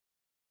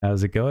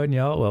How's it going,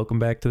 y'all? Welcome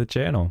back to the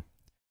channel.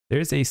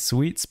 There's a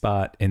sweet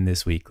spot in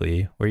this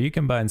weekly where you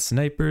combine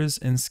snipers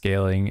and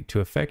scaling to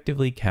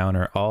effectively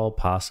counter all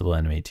possible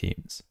enemy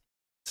teams.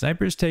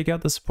 Snipers take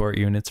out the support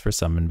units for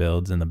summon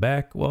builds in the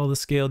back, while the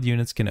scaled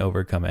units can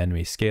overcome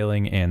enemy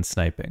scaling and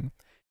sniping.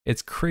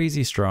 It's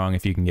crazy strong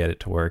if you can get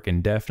it to work,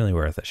 and definitely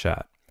worth a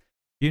shot.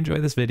 If you enjoy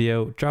this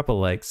video, drop a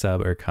like,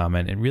 sub, or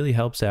comment. It really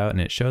helps out and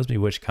it shows me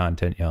which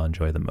content y'all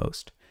enjoy the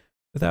most.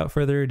 Without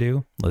further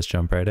ado, let's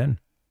jump right in.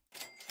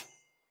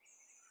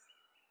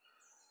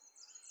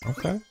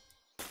 Okay.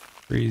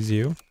 Freeze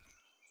you.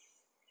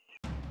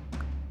 I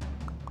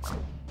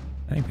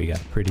think we got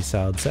a pretty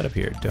solid setup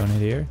here.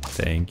 Donate here.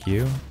 Thank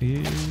you.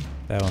 Ew,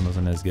 that one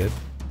wasn't as good.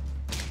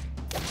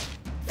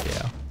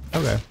 Yeah.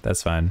 Okay,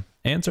 that's fine.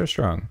 Ants are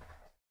strong.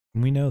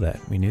 We know that.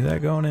 We knew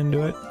that going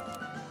into it.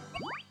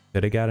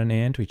 Could have got an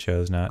ant. We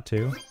chose not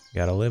to.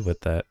 Gotta live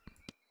with that.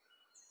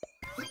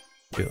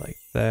 Do like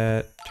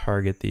that.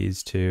 Target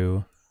these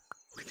two.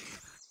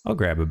 I'll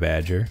grab a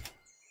badger.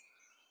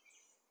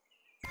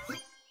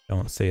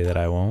 Don't say that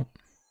I won't.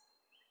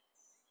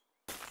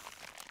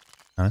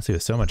 Honestly,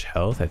 with so much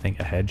health, I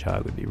think a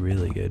hedgehog would be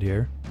really good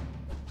here.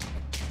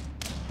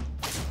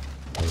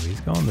 Oh,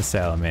 he's going the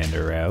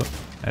salamander route.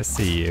 I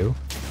see you.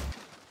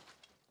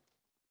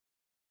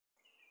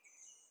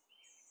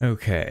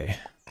 Okay.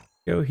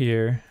 Go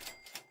here.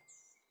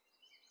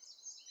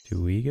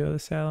 Do we go the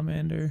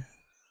salamander?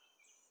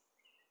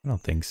 I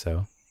don't think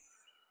so.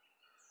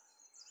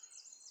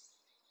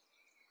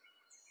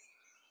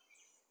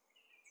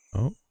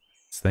 Oh.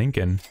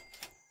 Thinking.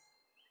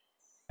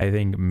 I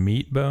think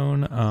meat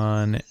bone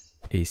on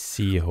a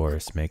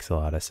seahorse makes a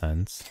lot of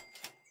sense.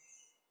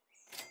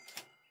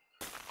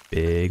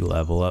 Big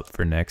level up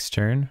for next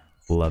turn.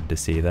 Love to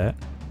see that.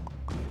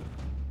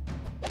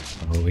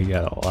 Oh, we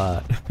got a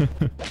lot.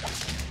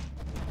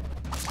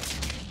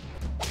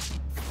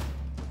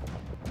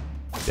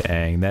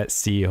 Dang, that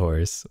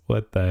seahorse.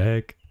 What the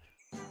heck?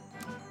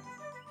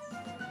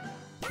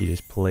 He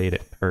just played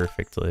it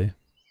perfectly.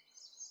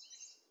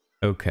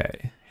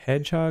 Okay.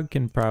 Hedgehog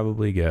can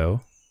probably go.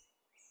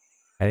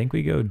 I think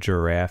we go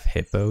giraffe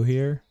hippo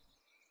here.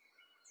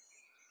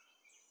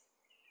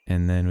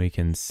 And then we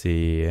can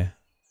see...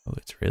 Oh,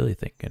 it's really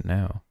thinking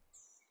now.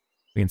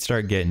 We can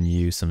start getting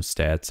you some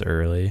stats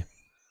early.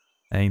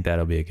 I think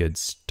that'll be a good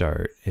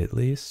start, at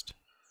least.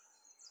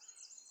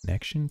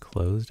 Connection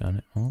closed on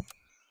it. Oh.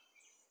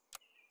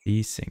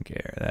 Desync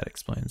error, that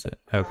explains it.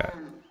 Okay.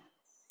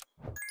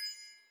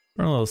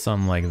 Run a little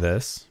something like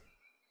this.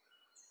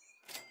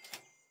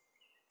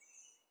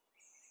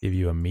 Give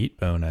you a meat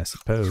bone, I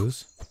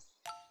suppose.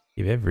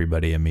 Give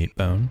everybody a meat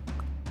bone.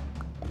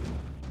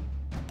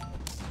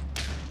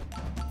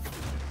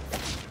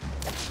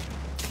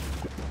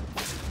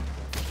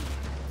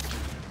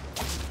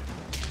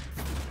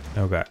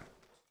 Okay.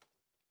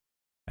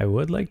 I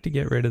would like to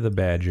get rid of the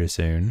badger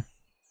soon.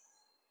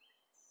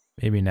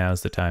 Maybe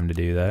now's the time to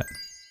do that.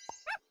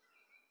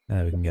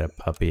 Now we can get a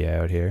puppy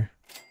out here.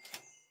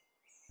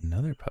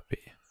 Another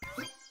puppy.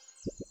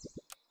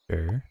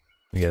 Sure.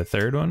 We get a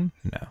third one?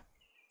 No.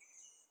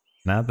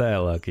 Not that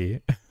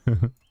lucky.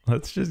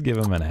 Let's just give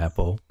him an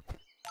apple.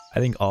 I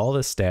think all the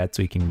stats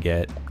we can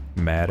get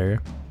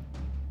matter,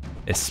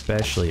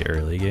 especially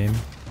early game.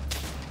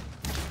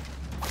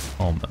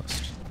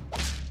 Almost.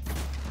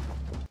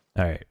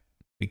 Alright,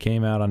 we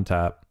came out on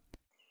top.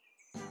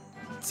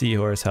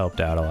 Seahorse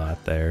helped out a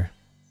lot there.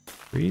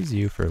 Freeze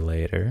you for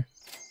later.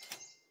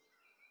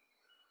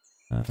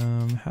 How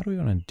do we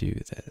want to do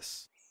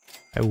this?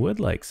 I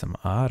would like some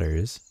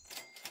otters,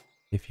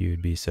 if you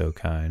would be so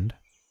kind.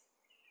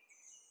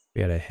 If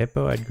we had a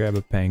hippo, I'd grab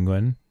a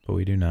penguin, but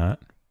we do not.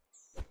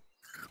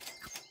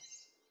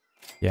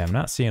 Yeah, I'm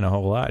not seeing a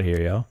whole lot here,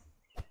 y'all.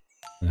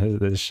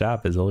 This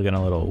shop is looking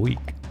a little weak.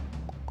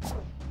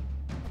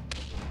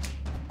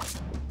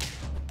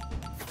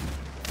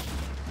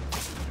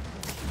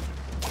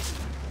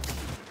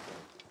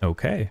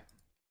 Okay.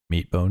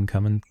 Meat bone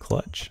coming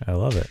clutch. I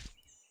love it.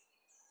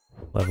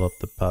 Level up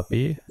the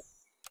puppy.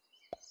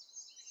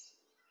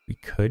 We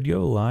could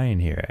go lion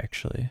here,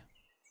 actually.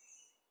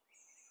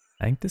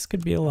 I think this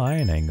could be a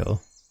lion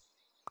angle.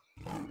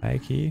 High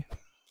key.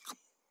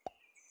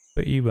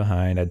 Put you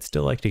behind. I'd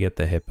still like to get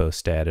the hippo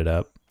statted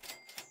up.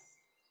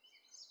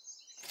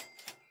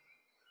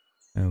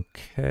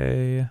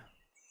 Okay. I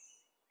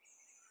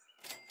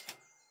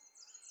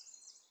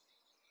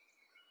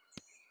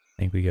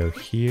think we go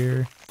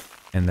here.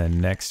 And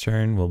then next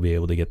turn we'll be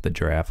able to get the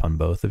giraffe on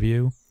both of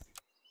you.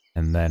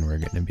 And then we're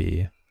going to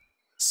be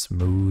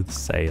smooth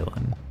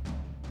sailing.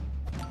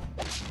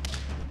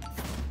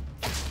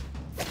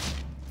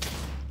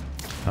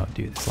 Oh,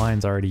 dude, this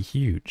line's already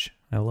huge.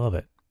 I love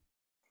it.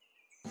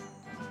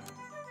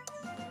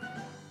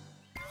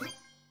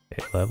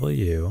 Okay, level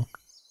you.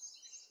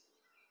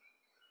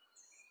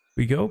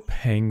 We go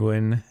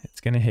penguin. It's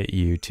gonna hit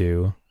you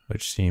too,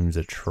 which seems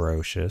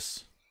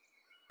atrocious.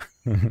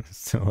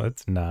 So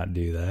let's not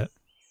do that.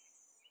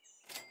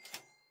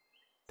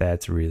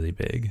 That's really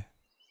big.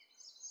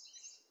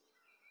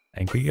 I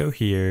think we go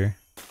here.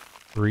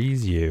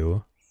 Freeze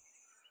you.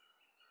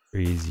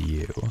 Freeze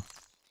you.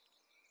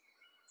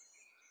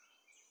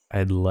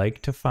 I'd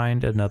like to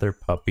find another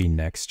puppy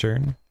next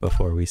turn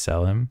before we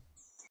sell him.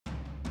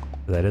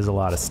 That is a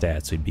lot of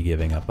stats we'd be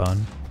giving up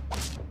on.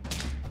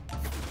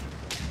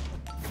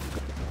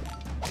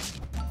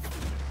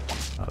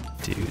 Oh,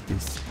 dude,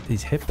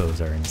 these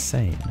hippos are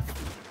insane.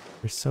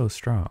 They're so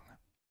strong.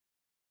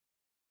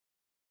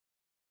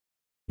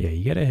 Yeah,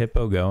 you get a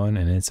hippo going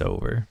and it's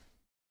over.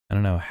 I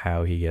don't know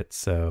how he gets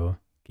so...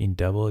 Gain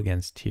double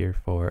against tier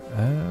 4.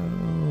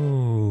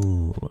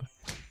 Oh,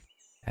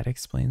 that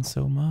explains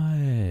so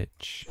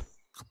much.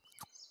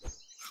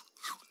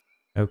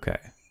 Okay.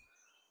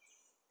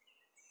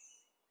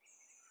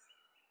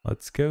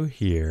 Let's go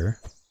here.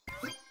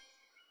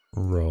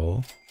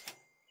 Roll.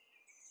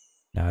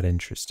 Not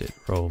interested.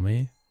 Roll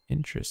me.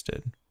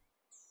 Interested.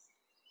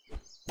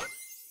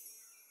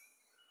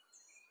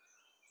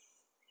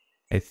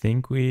 I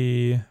think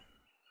we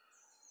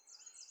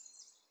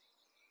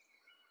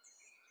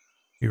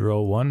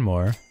roll one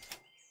more.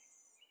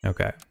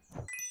 Okay.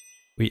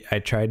 I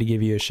tried to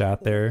give you a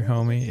shot there,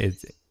 homie.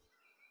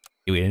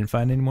 We didn't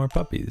find any more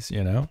puppies,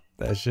 you know?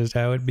 That's just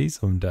how it be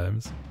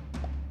sometimes.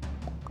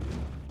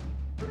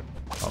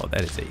 Oh,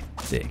 that is a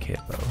thick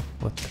hippo.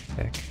 What the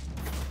heck?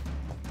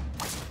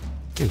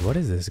 Dude, what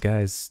is this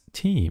guy's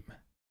team?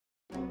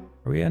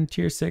 Are we on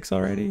tier 6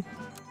 already?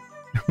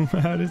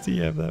 How does he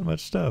have that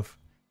much stuff?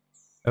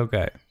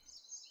 Okay.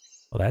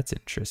 Well, that's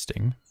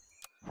interesting.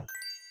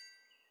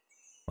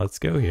 Let's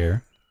go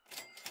here.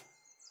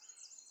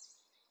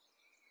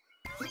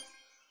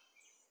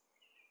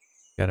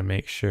 Gotta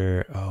make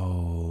sure...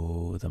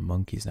 Oh, the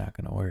monkey's not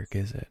gonna work,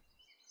 is it?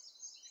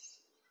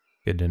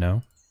 Good to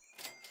know.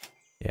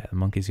 Yeah, the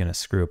monkey's gonna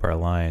screw up our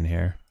lion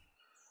here.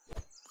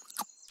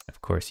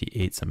 Of course, he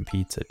ate some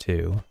pizza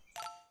too.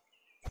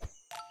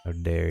 How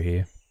dare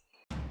he?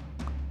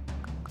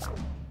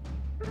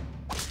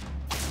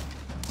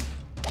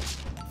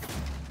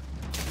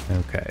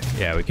 Okay,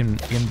 yeah, we can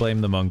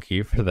blame the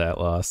monkey for that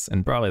loss,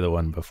 and probably the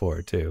one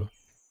before too,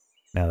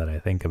 now that I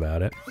think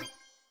about it.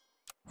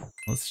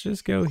 Let's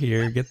just go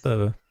here, get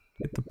the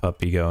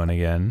puppy going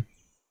again.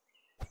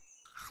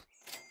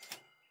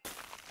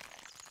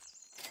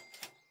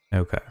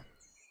 Okay.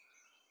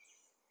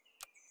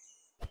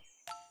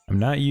 I'm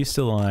not used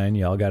to line,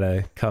 y'all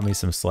gotta cut me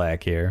some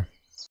slack here.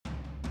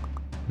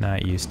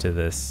 Not used to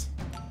this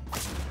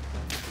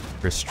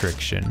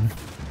restriction.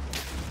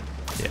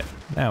 Yeah,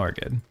 now we're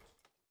good.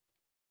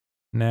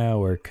 Now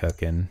we're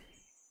cooking.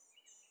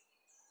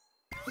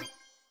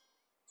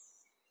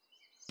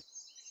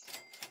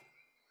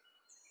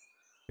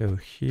 Go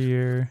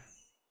here.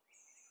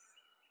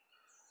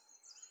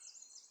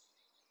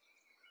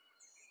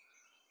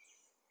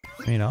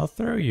 I mean, I'll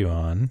throw you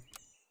on.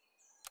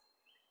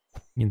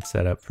 You can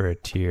set up for a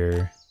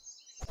tier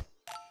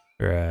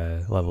or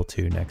a level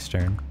 2 next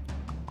turn.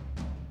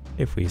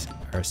 If we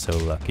are so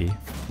lucky.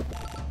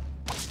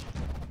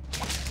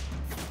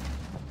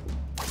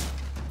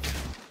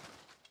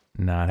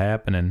 Not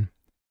happening.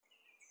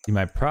 See,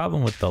 my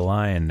problem with the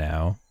lion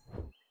now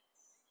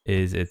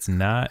is it's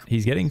not...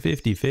 He's getting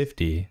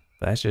 50-50,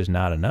 but that's just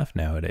not enough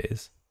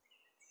nowadays.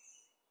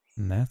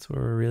 And that's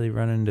where we're really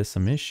running into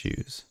some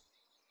issues.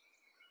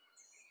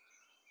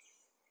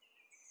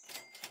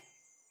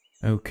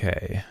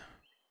 Okay.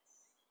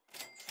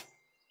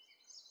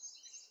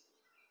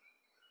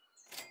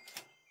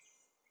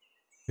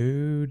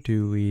 Who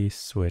do we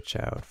switch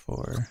out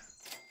for?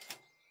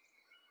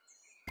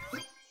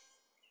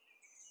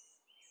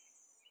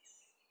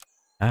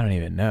 I don't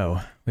even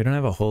know. We don't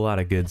have a whole lot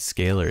of good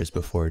scalers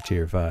before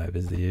tier 5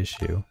 is the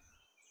issue.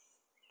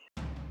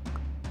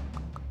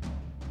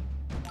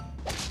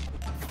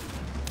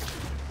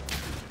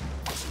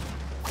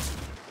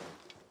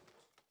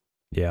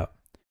 Yeah.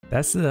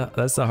 That's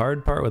the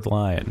hard part with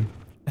Lion.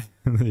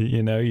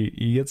 You know,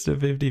 he gets to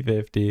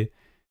 50-50.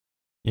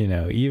 You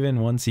know, even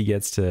once he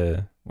gets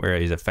to where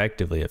he's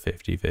effectively a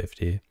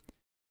 50-50,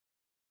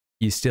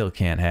 you still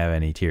can't have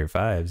any tier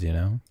 5s, you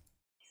know?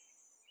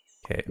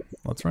 Okay,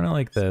 let's run it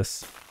like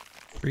this.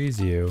 Freeze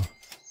you.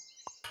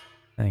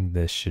 I think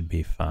this should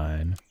be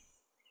fine.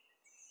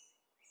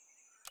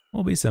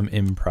 Will be some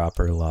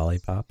improper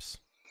lollipops.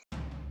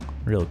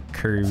 Real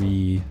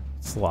curvy,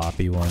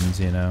 sloppy ones,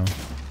 you know?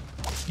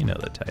 You know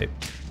the type.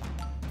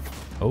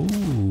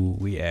 Oh,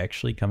 we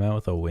actually come out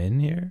with a win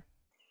here?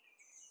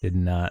 Did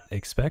not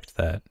expect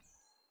that.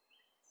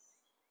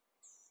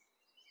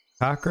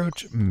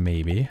 Cockroach,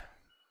 maybe.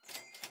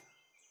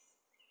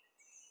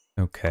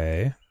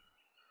 Okay.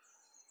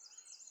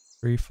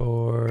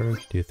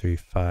 3-4, do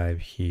 3-5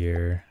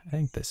 here. I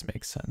think this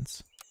makes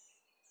sense.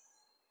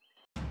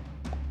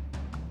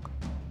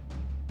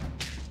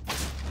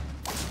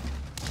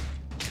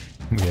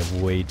 We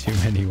have way too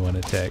many one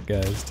attack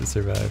guys to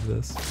survive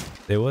this.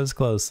 It was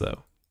close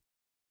though.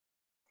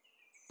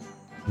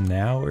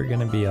 Now we're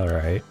gonna be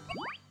alright.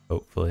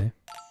 Hopefully.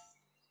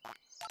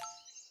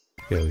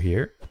 Go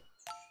here.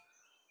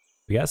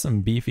 We got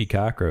some beefy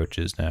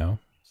cockroaches now,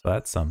 so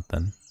that's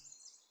something.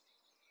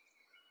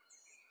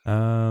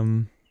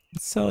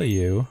 Let's sell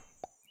you.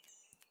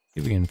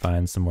 See if we can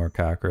find some more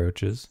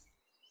cockroaches.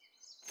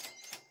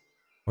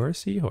 Or a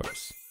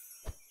seahorse.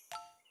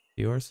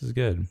 Seahorse is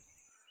good.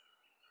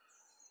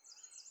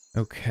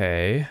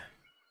 Okay.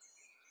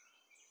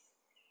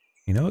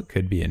 You know what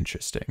could be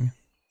interesting?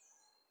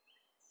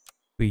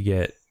 We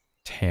get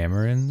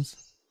tamarins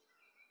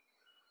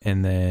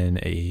and then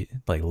a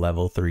like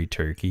level 3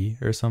 turkey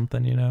or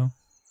something, you know?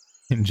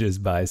 And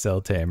just buy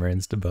sell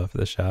tamarins to buff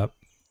the shop.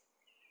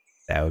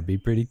 That would be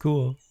pretty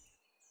cool.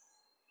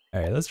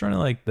 Alright, let's run it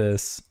like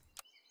this.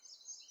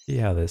 See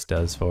how this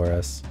does for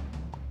us.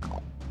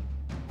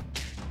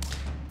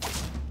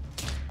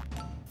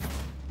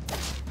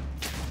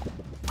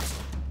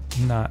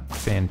 Not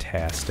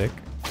fantastic,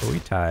 but we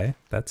tie.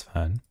 That's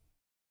fine.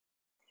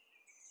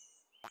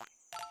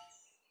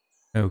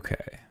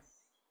 Okay.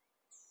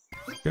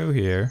 Go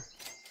here.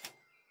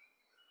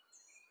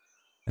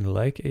 And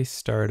like a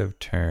start of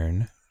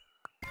turn,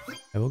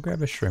 I will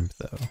grab a shrimp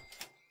though.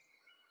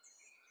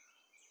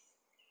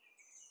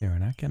 Yeah, we're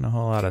not getting a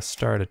whole lot of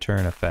start of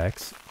turn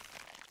effects.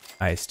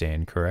 I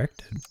stand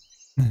corrected.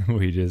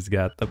 We just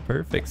got the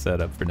perfect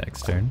setup for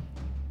next turn.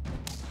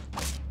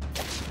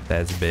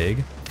 That's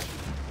big.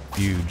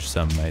 Huge,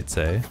 some might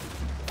say.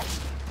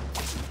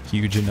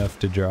 Huge enough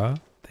to draw.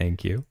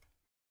 Thank you.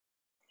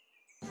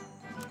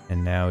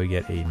 And now we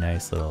get a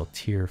nice little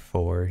tier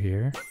 4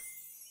 here.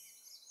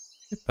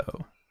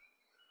 Hippo.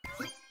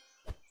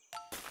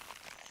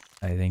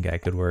 I think I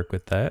could work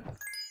with that.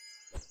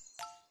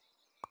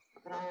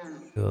 A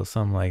little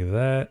something like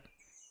that.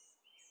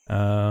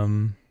 A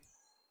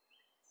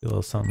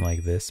little something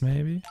like this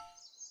maybe.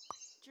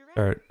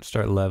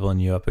 Start leveling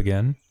you up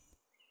again.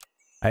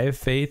 I have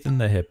faith in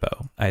the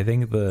hippo. I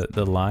think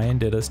the lion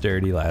did us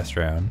dirty last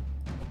round,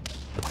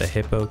 but the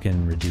hippo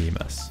can redeem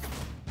us.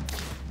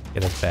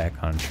 Get us back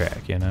on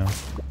track, you know?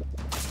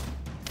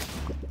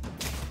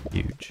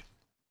 Huge.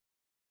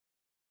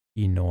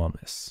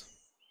 Enormous.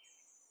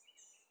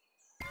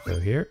 Go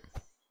here.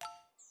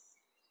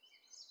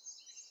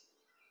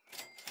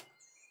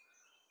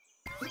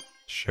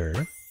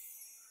 Sure.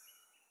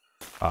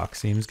 Hawk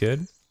seems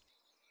good.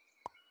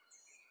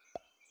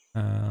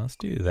 Let's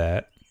do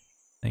that.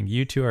 I think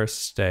you two are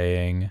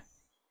staying.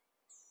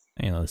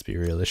 And let's be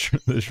real, the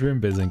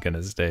shrimp isn't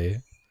gonna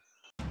stay.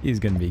 He's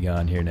gonna be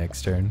gone here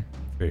next turn,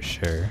 for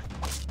sure.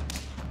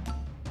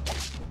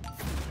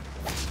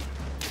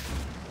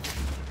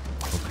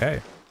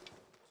 Okay.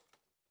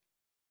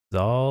 It's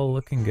all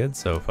looking good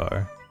so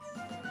far.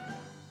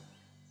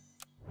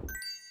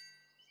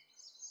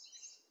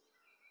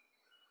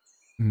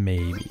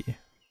 Maybe.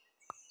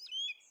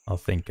 I'll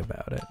think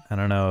about it. I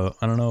don't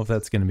know if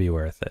that's gonna be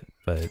worth it,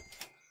 but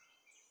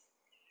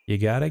you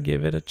gotta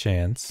give it a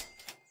chance.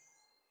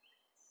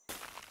 You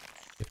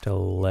have to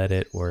let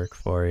it work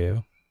for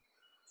you.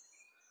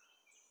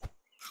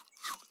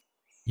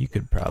 You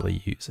could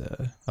probably use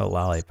a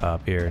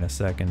lollipop here in a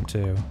second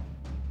too.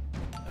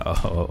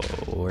 Oh,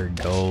 we're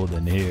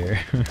golden here.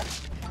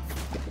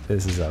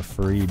 This is a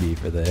freebie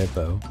for the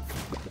hippo.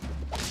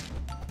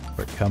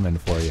 We're coming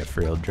for you,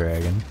 Frilled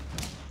Dragon.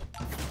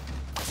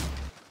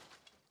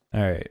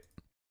 Alright.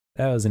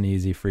 That was an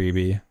easy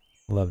freebie.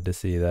 Love to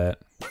see that.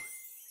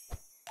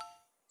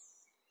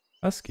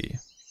 Husky.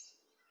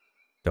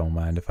 Don't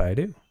mind if I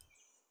do.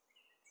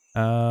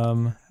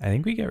 I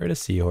think we get rid of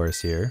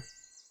Seahorse here.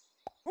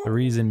 The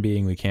reason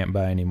being we can't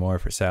buy any more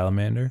for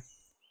Salamander.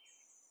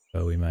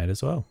 So we might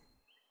as well.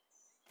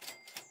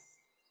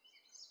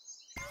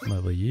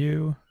 Level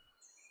you.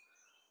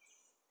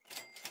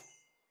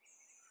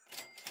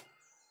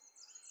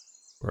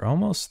 We're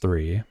almost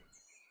 3.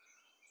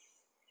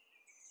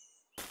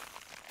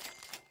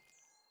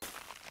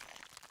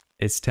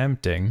 It's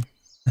tempting.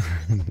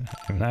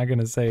 I'm not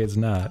gonna say it's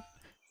not.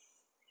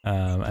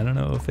 I don't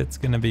know if it's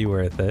gonna be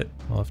worth it.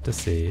 We'll have to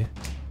see.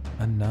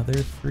 Another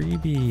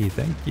freebie,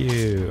 thank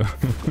you.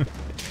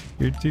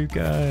 You're too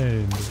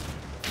kind.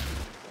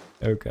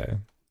 Okay,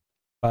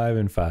 5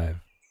 and 5.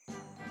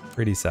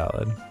 Pretty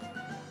solid.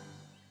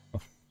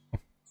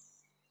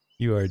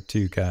 You are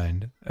too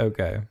kind.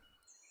 Okay.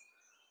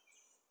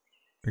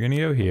 We're gonna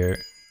go here.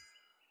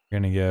 We're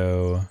gonna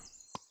go...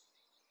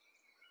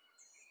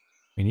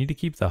 We need to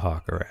keep the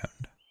hawk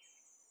around.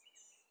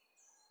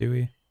 Do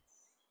we?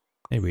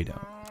 Maybe we don't.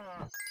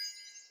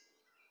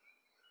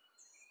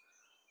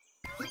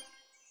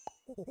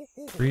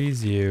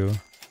 Freeze you.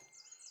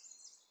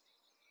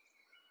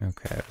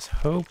 Okay, I was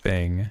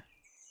hoping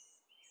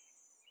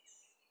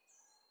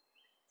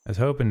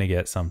to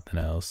get something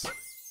else.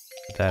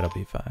 But that'll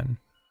be fine.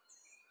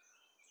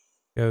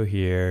 Go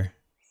here.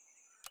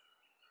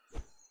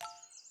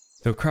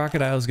 So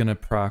Crocodile's gonna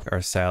proc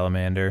our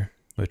Salamander,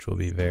 which will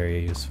be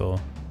very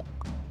useful.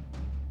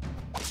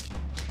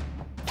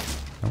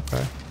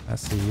 Okay, I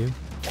see you.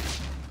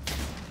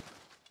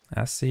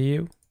 I see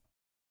you.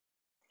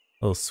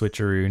 Little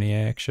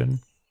switcheroony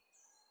action.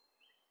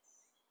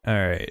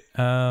 Alright,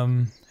 who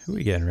are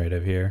we getting rid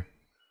of here?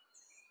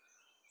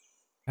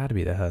 Gotta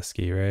be the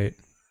Husky, right?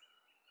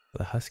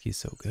 The Husky's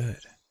so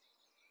good.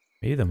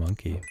 Maybe the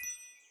monkey.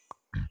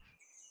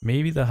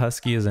 Maybe the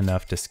Husky is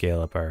enough to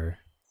scale up our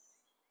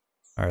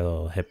our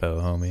little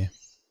hippo homie.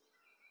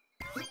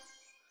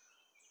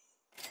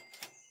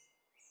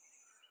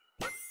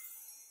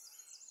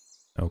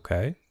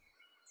 Okay.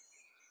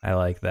 I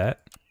like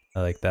that.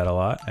 I like that a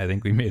lot. I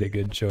think we made a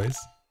good choice.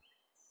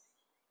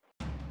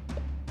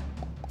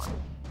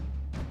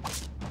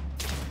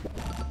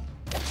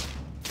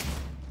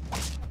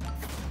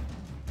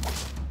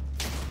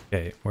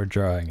 Okay, we're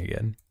drawing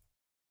again.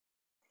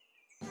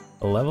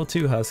 A level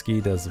 2 husky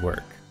does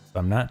work, so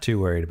I'm not too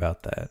worried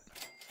about that.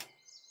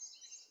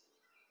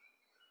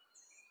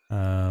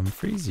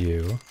 Freeze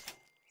you.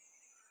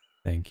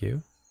 Thank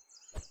you.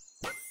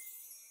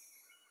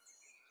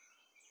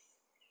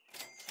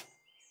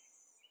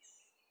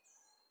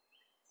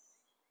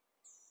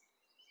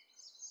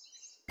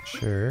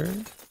 Sure.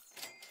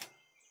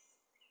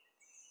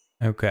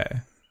 Okay.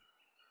 I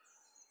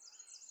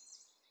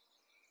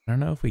don't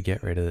know if we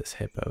get rid of this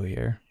hippo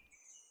here.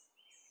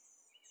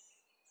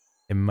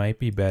 It might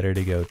be better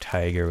to go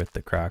tiger with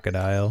the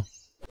crocodile,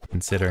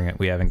 considering that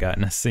we haven't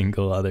gotten a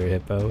single other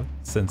hippo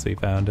since we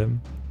found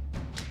him.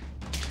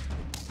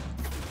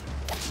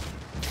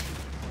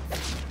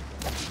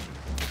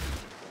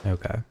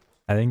 Okay,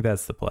 I think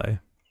that's the play.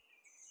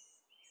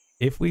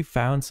 If we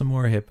found some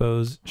more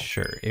hippos,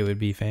 sure, it would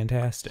be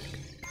fantastic.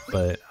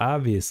 But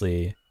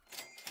obviously,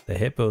 the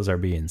hippos are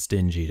being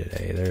stingy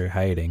today. They're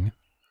hiding.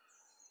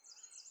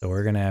 So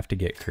we're gonna have to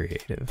get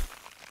creative.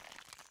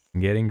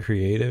 Getting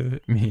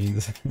creative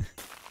means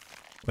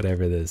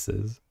whatever this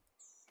is.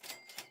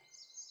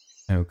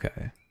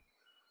 Okay.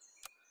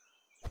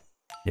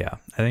 Yeah,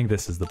 I think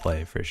this is the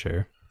play for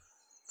sure.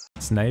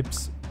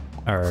 Snipes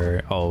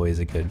are always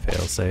a good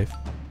failsafe.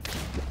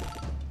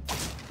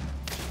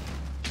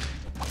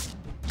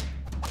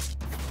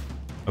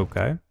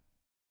 Okay.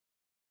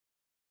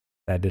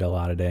 That did a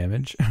lot of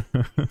damage.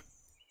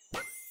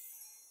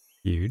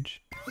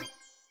 Huge.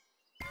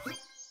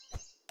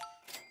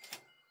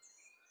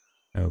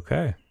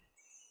 Okay.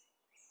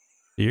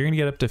 So you're gonna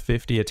get up to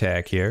 50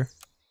 attack here.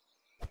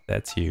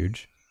 That's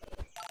huge.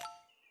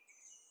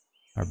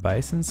 Our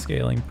bison's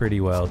scaling pretty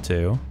well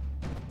too.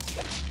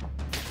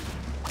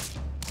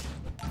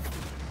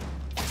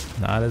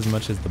 Not as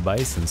much as the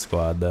bison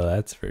squad though,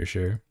 that's for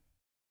sure.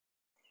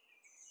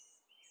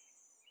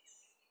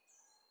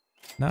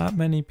 Not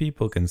many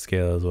people can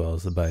scale as well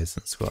as the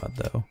bison squad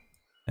though,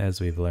 as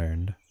we've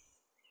learned.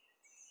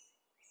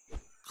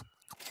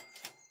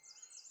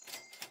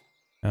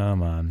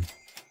 Come on.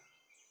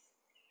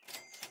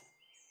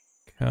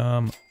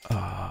 Come.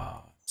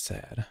 Oh,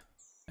 sad.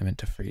 I meant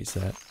to freeze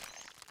that.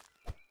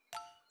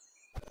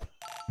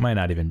 Might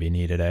not even be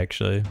needed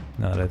actually,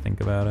 now that I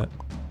think about it.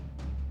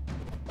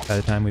 By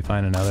the time we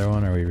find another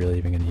one, are we really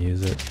even going to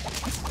use it?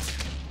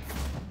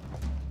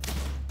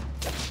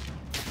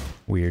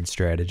 Weird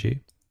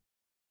strategy.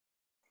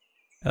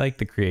 I like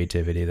the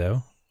creativity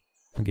though.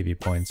 I'll give you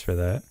points for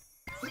that.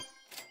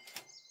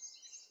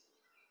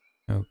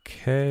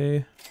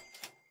 Okay.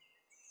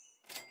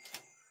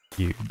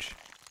 Huge.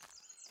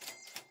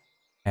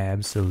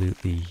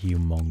 Absolutely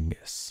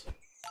humongous.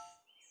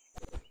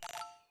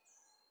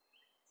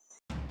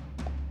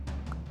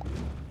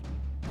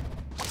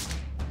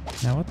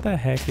 Now what the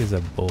heck is a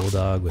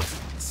bulldog with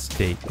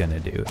steak gonna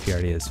do if he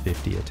already has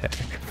 50 attack?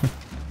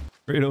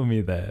 Riddle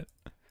me that.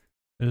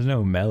 There's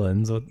no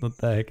melons, what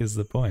the heck is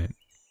the point?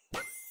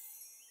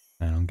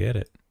 I don't get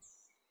it.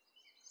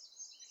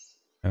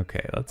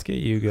 Okay, let's get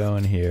you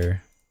going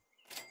here.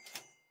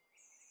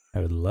 I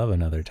would love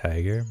another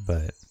tiger,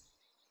 but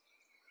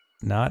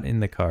not in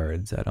the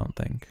cards, I don't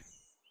think.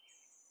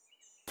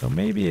 So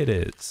maybe it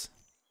is.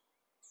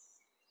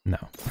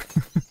 No.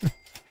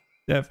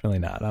 Definitely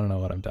not. I don't know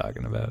what I'm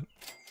talking about.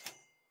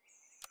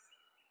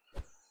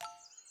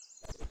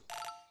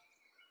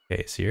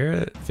 Okay, so you're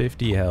at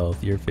 50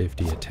 health, you're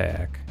 50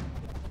 attack.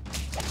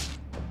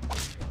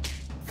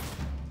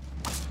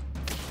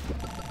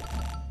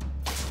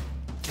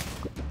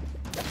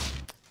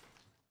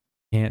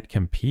 Can't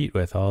compete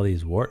with all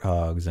these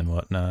warthogs and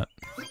whatnot.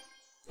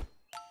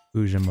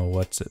 Ujima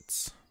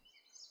whatsits.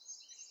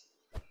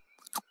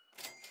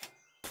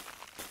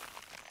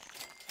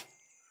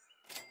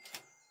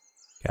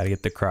 Gotta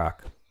get the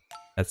croc.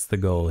 That's the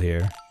goal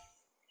here.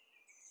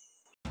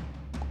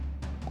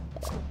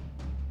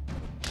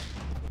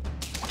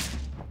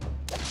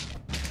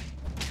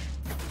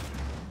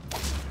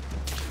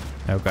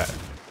 Okay.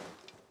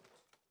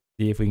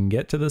 See if we can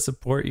get to the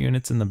support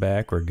units in the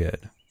back, we're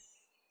good.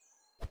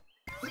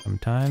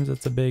 Sometimes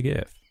it's a big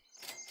if.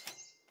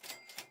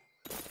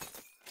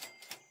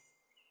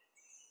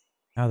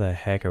 How the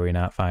heck are we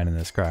not finding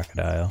this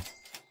crocodile?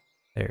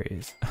 There he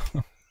is.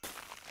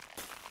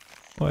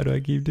 Why do I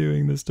keep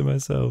doing this to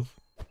myself?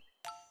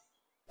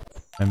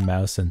 My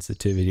mouse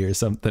sensitivity or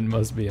something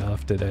must be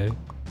off today.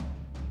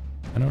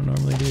 I don't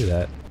normally do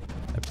that.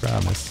 I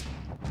promise.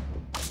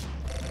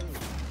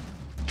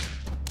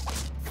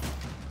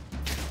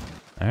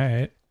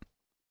 Alright.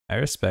 I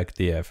respect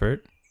the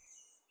effort.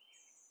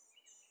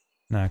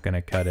 Not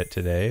gonna cut it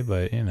today,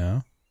 but you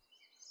know,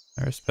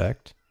 I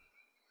respect.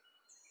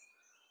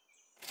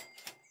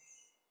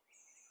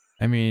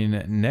 I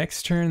mean,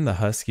 next turn the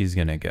Husky's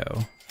gonna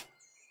go.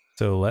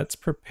 So let's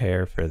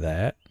prepare for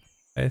that,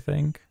 I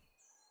think.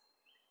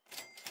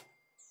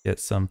 Get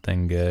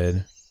something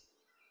good.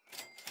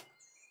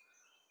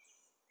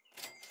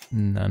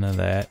 None of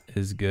that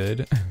is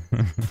good.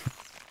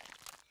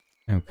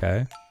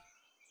 Okay.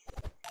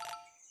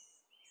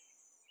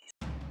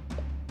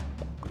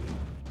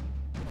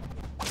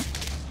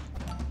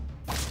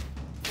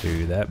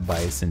 Dude, that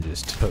bison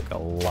just took a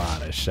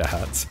lot of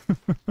shots.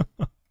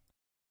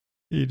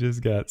 He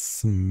just got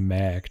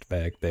smacked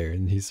back there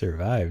and he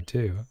survived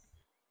too.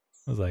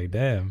 I was like,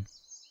 damn,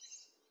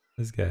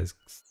 this guy's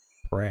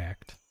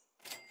cracked.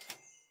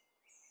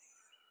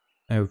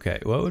 Okay,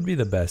 what would be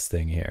the best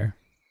thing here?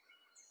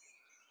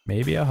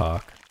 Maybe a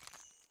hawk.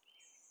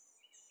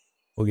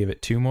 We'll give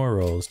it 2 more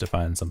rolls to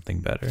find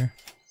something better.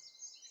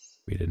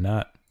 We did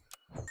not.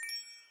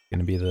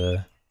 Gonna be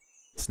the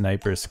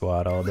sniper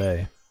squad all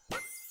day.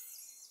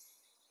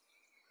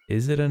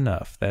 Is it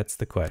enough? That's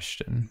the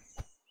question.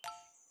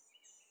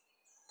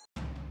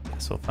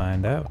 Guess we'll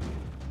find out.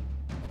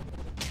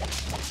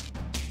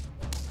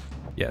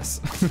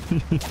 Yes.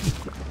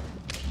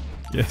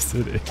 Yes,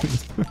 it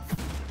is.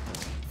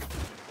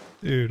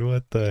 Dude,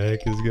 what the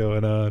heck is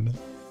going on?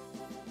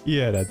 He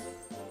had a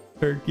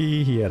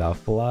turkey, he had a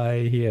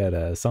fly, he had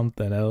a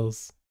something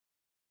else.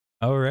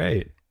 All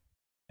right.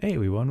 Hey,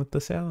 we won with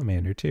the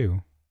salamander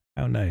too.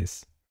 How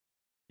nice.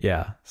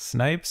 Yeah,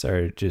 snipes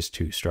are just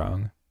too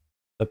strong.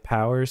 The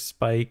power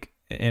spike,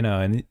 you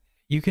know, and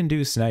you can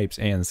do snipes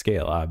and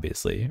scale,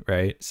 obviously,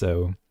 right?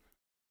 So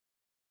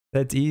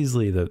that's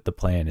easily the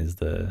plan is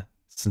the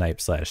snipe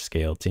 /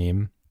 scale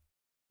team,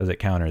 because it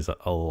counters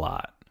a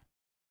lot.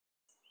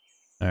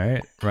 All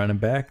right, running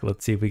back.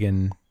 Let's see if we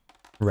can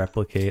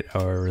replicate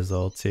our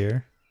results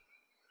here.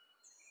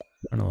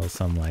 Run a little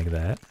something like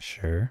that,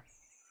 sure.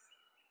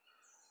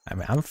 I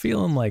mean, I'm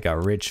feeling like a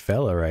rich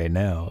fella right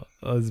now.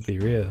 Let's be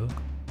real.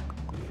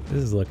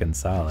 This is looking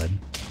solid.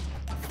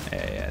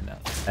 Yeah, no.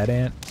 That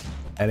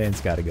ant's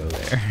gotta go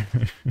there.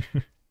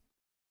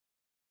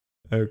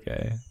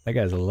 Okay, that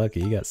guy's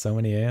lucky. He got so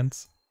many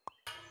ants.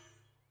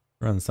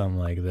 Run something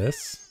like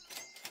this.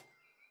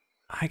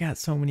 I got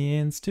so many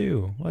ants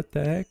too. What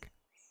the heck?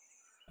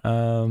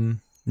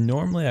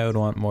 Normally I would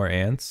want more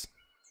ants.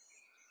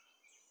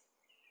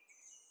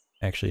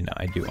 Actually, no,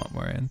 I do want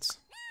more ants.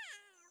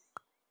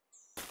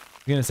 I'm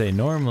gonna say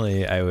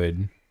normally I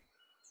would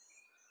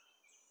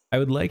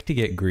like to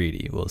get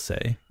greedy, we'll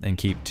say, and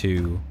keep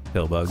 2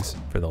 pill bugs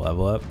for the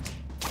level up.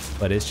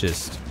 But it's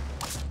just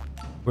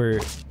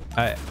we're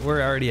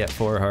already at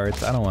 4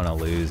 hearts. I don't want to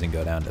lose and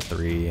go down to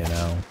 3, you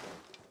know.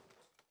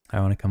 I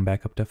want to come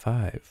back up to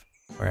 5,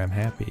 where I'm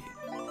happy.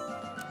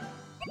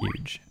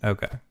 Huge.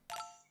 Okay.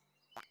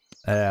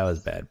 That was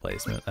bad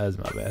placement. That was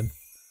my bad.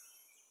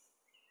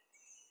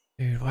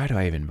 Dude, why do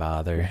I even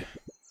bother?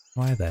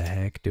 Why the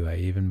heck do I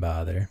even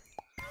bother?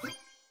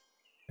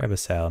 Grab a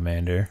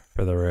salamander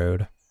for the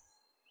road.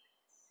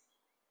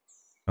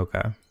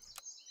 Okay.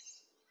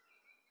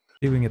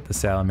 See if we can get the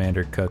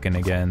salamander cooking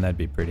again. That'd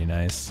be pretty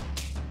nice.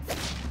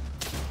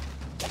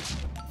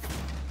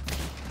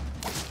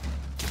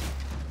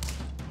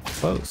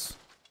 Close.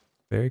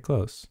 Very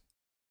close.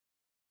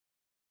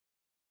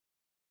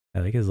 I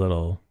like his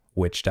little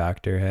witch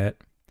doctor hat.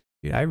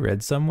 Dude, I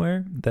read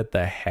somewhere that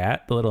the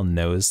hat, the little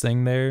nose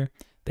thing there,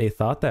 they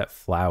thought that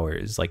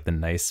flowers, like the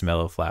nice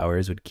smell of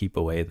flowers, would keep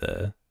away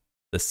the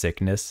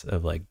sickness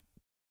of like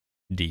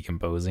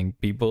decomposing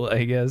people,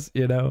 I guess,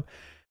 you know?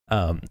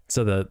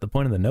 So the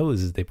point of the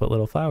nose is they put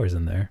little flowers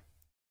in there.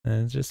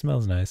 And it just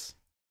smells nice.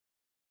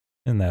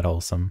 Isn't that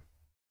wholesome?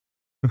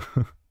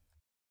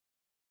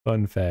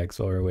 Fun facts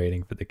while we're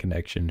waiting for the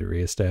connection to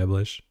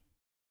reestablish.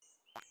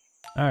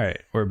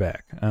 Alright, we're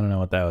back. I don't know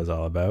what that was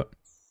all about.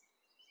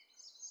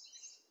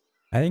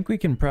 I think we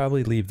can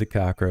probably leave the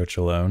cockroach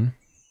alone.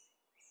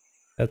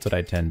 That's what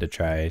I tend to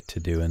try to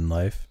do in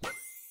life.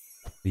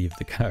 Leave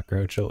the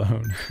cockroach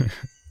alone.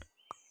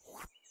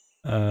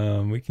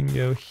 We can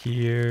go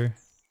here.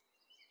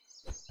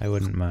 I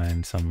wouldn't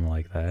mind something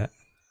like that.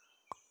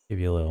 Give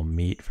you a little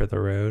meat for the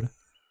road.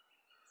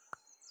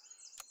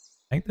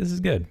 I think this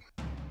is good.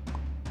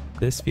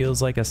 This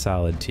feels like a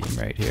solid team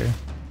right here.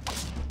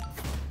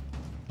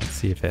 Let's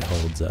see if it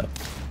holds up.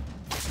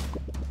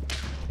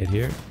 Hit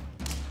here.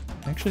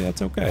 Actually,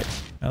 that's okay.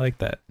 I like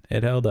that.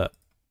 It held up.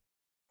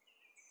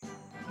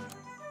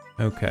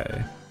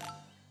 Okay.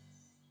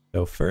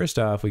 So first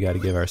off, we got to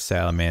give our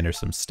salamander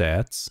some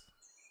stats.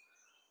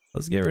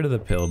 Let's get rid of the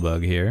pill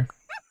bug here.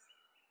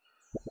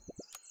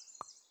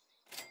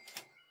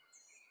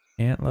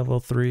 Ant level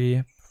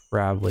 3,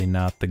 probably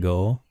not the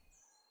goal.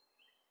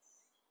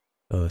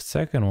 The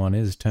second one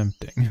is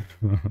tempting.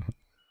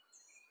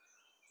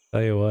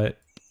 Tell you what.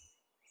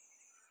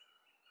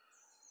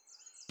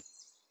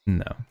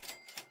 No.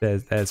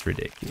 That's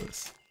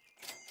ridiculous.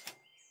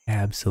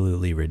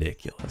 Absolutely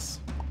ridiculous.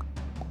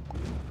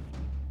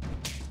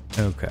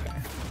 Okay.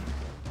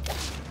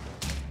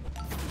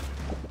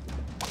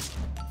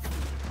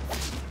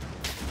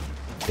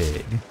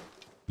 Big.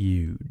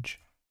 Huge.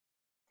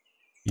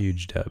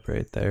 Huge dub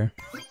right there.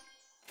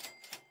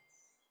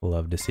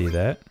 Love to see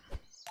that.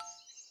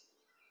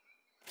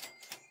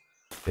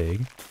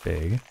 Big,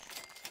 big.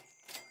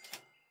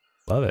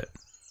 Love it.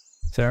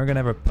 So we're gonna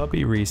have a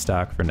puppy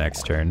restock for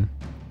next turn,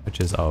 which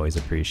is always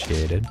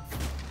appreciated.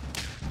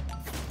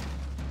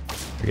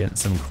 We're getting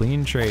some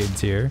clean trades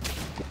here.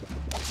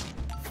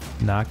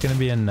 Not gonna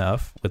be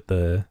enough with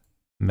the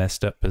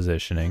messed up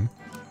positioning.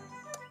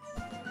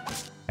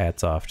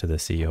 Hats off to the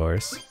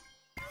seahorse.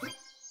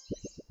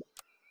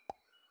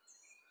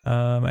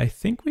 I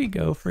think we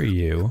go for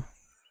you.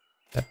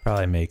 That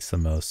probably makes the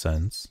most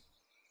sense.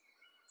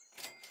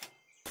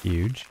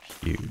 Huge,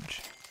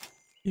 huge,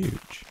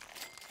 huge.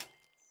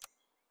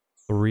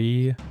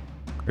 3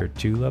 or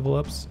 2 level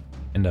ups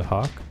into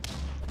Hawk.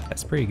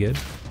 That's pretty good.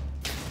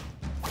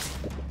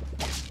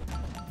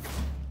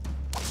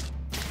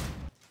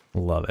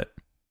 Love it.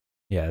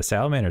 Yeah,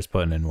 Salamander's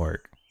putting in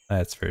work.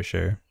 That's for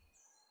sure.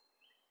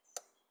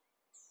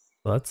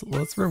 Let's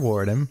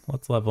reward him.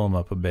 Let's level him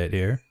up a bit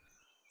here.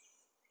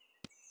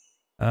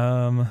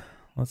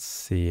 Let's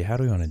see. How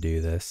do we want to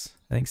do this?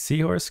 I think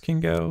Seahorse can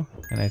go,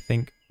 and I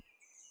think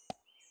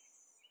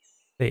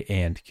the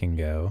Ant can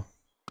go.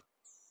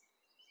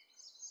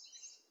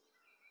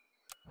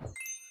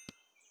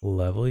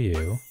 Level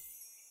you.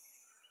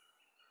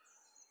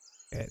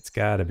 Okay, it's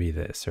gotta be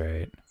this,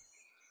 right?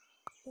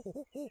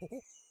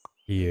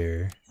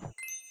 Here.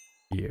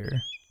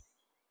 Here.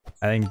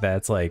 I think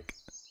that's like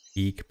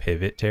peak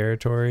pivot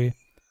territory.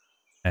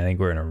 I think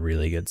we're in a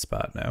really good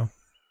spot now.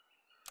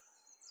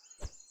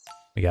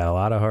 We got a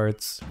lot of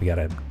hearts. We got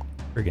a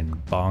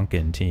friggin'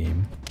 bonkin'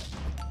 team.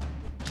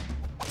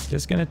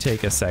 Just gonna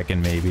take a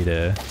second maybe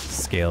to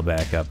scale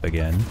back up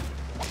again.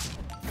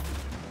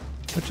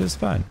 Which is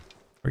fine.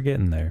 We're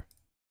getting there.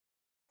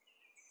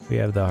 We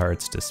have the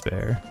hearts to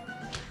spare.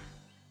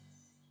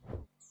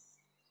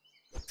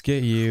 Let's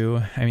get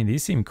you. I mean,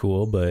 these seem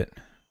cool, but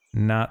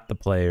not the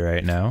play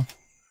right now.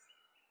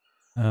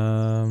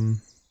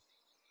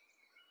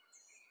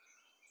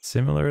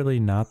 Similarly,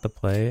 not the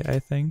play, I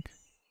think.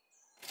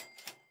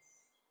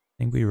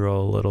 I think we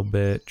roll a little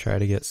bit, try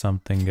to get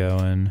something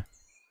going.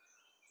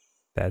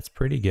 That's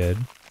pretty good.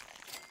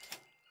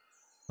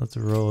 Let's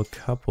roll a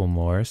couple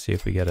more, see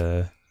if we get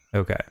a...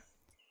 Okay.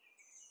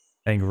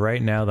 I think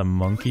right now the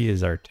monkey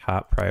is our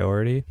top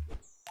priority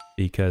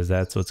because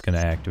that's what's going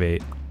to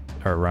activate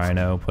our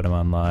rhino, put him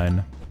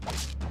online.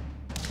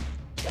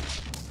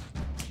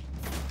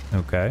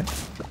 Okay.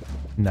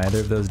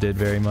 Neither of those did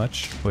very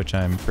much, which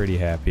I'm pretty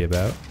happy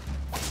about.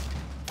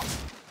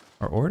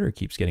 Our order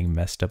keeps getting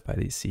messed up by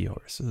these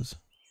seahorses.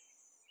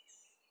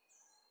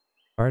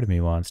 Part of me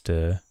wants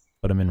to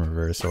put them in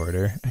reverse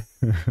order.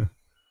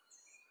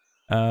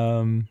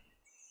 I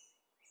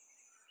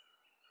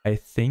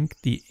think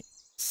the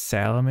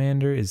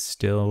salamander is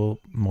still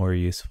more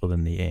useful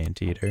than the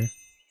anteater.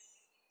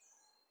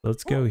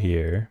 Let's go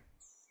here.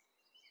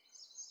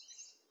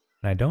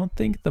 And I don't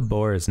think the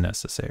boar is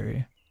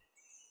necessary.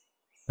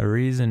 The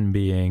reason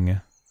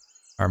being,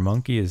 our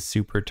monkey is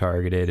super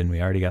targeted and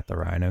we already got the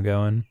rhino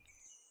going.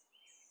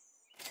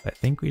 I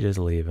think we just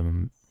leave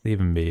him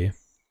be.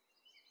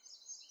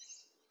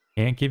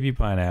 Can't give you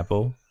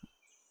pineapple.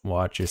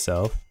 Watch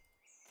yourself.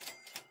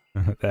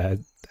 that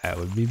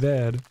would be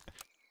bad.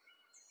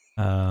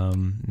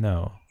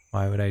 No.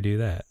 Why would I do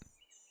that?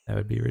 That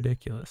would be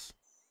ridiculous.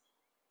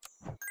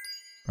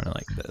 Run it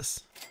like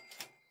this.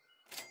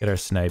 Get our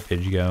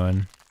snipage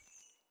going.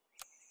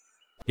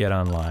 Get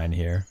online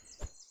here.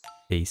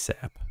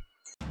 ASAP.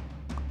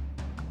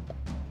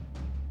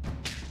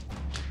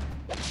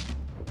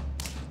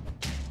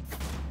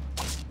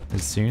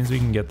 As soon as we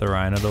can get the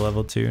rhino to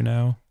level 2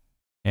 now,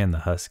 and the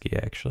husky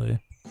actually,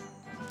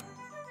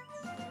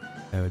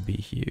 that would be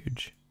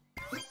huge.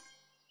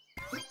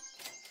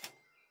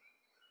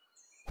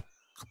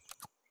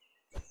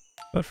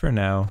 But for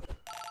now,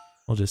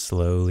 we'll just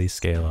slowly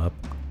scale up.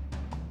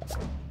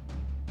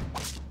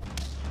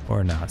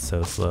 Or not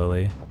so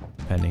slowly,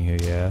 depending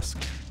who you ask.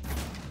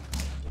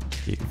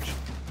 Huge.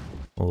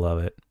 Love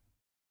it.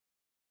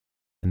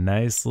 A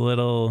nice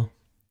little,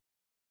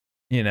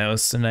 you know,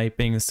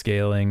 sniping,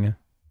 scaling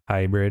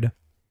hybrid.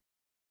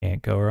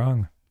 Can't go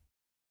wrong.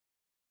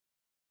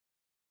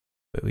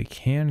 But we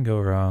can go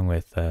wrong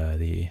with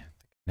the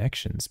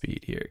connection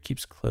speed here. It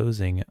keeps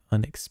closing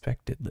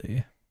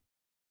unexpectedly.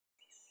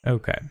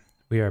 Okay,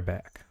 we are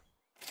back.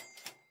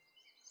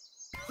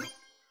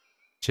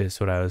 Just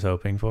what I was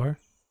hoping for.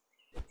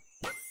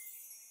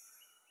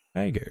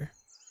 Tiger.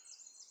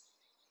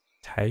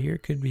 Tiger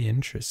could be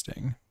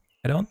interesting.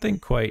 I don't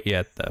think quite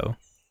yet, though.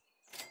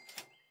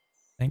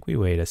 I think we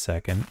wait a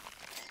second.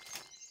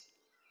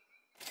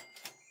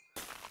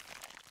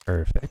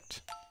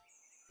 Perfect.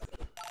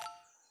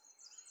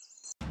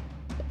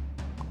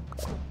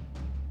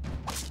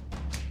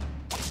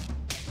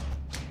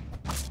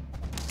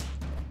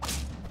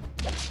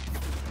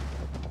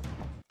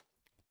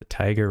 The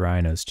tiger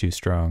rhino's too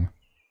strong.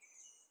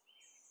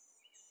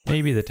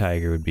 Maybe the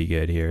tiger would be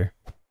good here.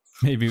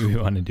 Maybe we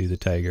want to do the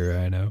tiger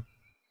rhino.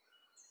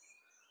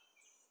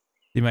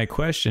 See, my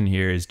question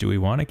here is, do we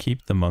want to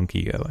keep the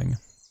monkey going?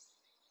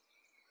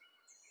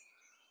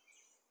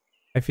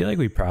 I feel like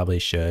we probably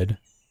should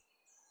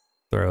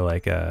throw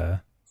like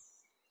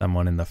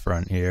someone in the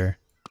front here.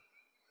 I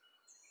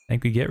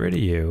think we get rid of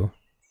you.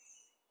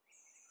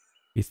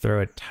 We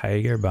throw a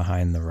tiger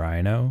behind the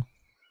rhino,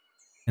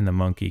 and the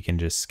monkey can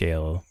just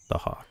scale the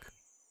hawk,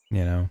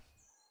 you know?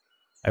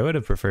 I would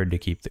have preferred to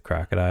keep the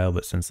crocodile,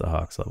 but since the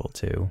hawk's level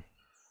 2,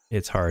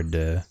 it's hard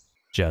to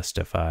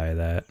justify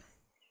that.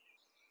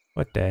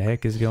 What the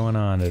heck is going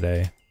on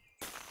today?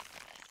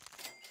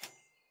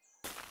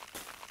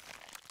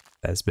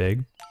 That's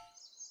big.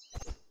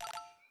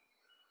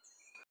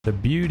 The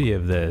beauty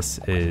of this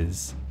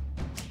is...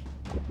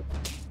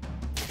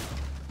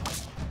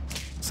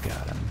 Just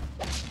got him.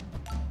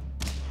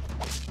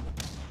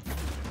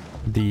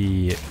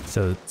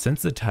 So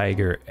since the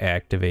tiger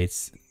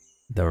activates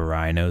the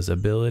rhino's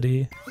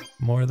ability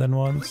more than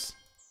once,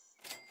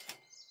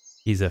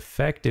 he's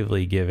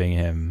effectively giving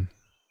him...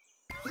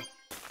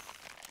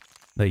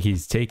 Like,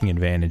 he's taking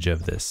advantage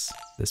of this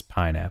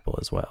pineapple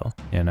as well,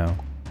 you know?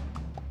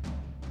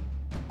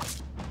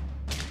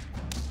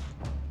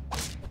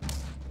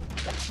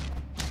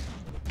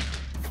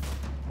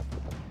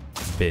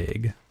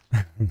 Big.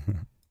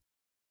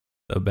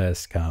 The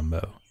best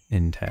combo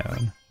in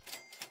town.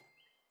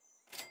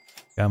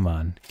 Come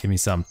on, give me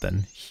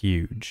something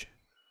huge.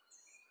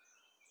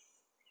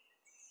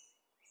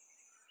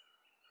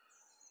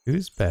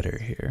 Who's better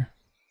here?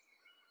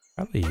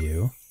 Probably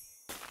you.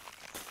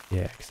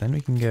 Yeah, because then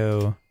we can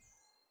go...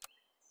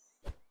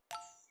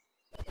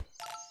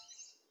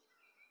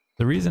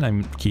 The reason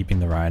I'm keeping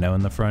the rhino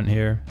in the front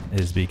here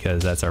is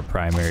because that's our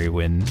primary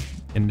win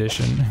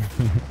condition.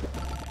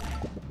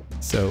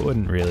 So it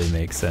wouldn't really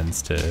make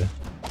sense to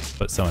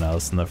put someone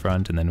else in the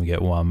front and then we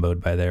get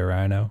womboed by their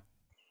rhino.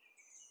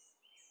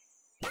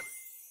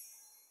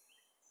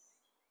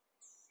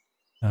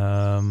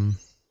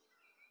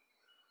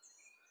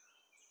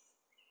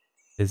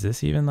 Is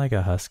this even like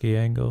a husky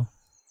angle?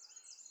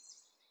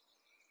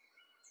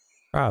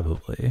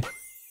 Probably.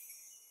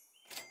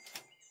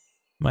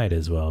 Might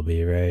as well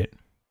be, right?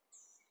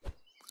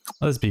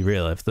 Let's be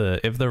real, if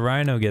the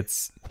rhino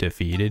gets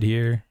defeated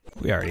here,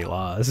 we already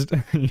lost.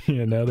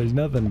 You know, there's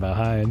nothing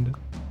behind.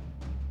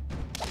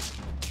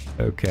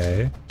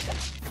 Okay.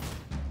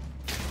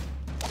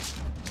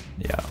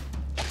 Yeah,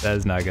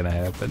 that's not gonna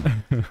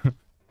happen.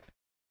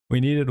 We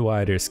needed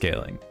wider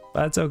scaling.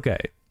 That's okay.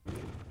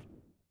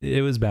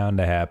 It was bound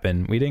to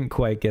happen. We didn't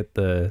quite get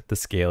the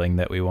scaling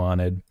that we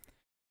wanted.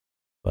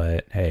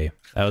 But hey,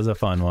 that was a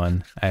fun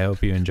one. I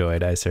hope you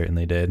enjoyed. I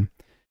certainly did.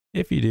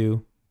 If you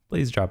do,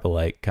 please drop a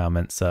like,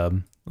 comment,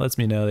 sub. Lets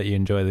me know that you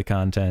enjoy the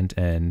content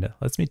and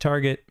lets me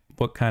target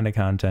what kind of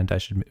content I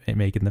should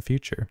make in the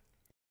future.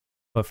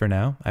 But for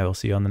now, I will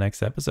see you on the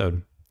next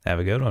episode. Have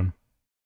a good one.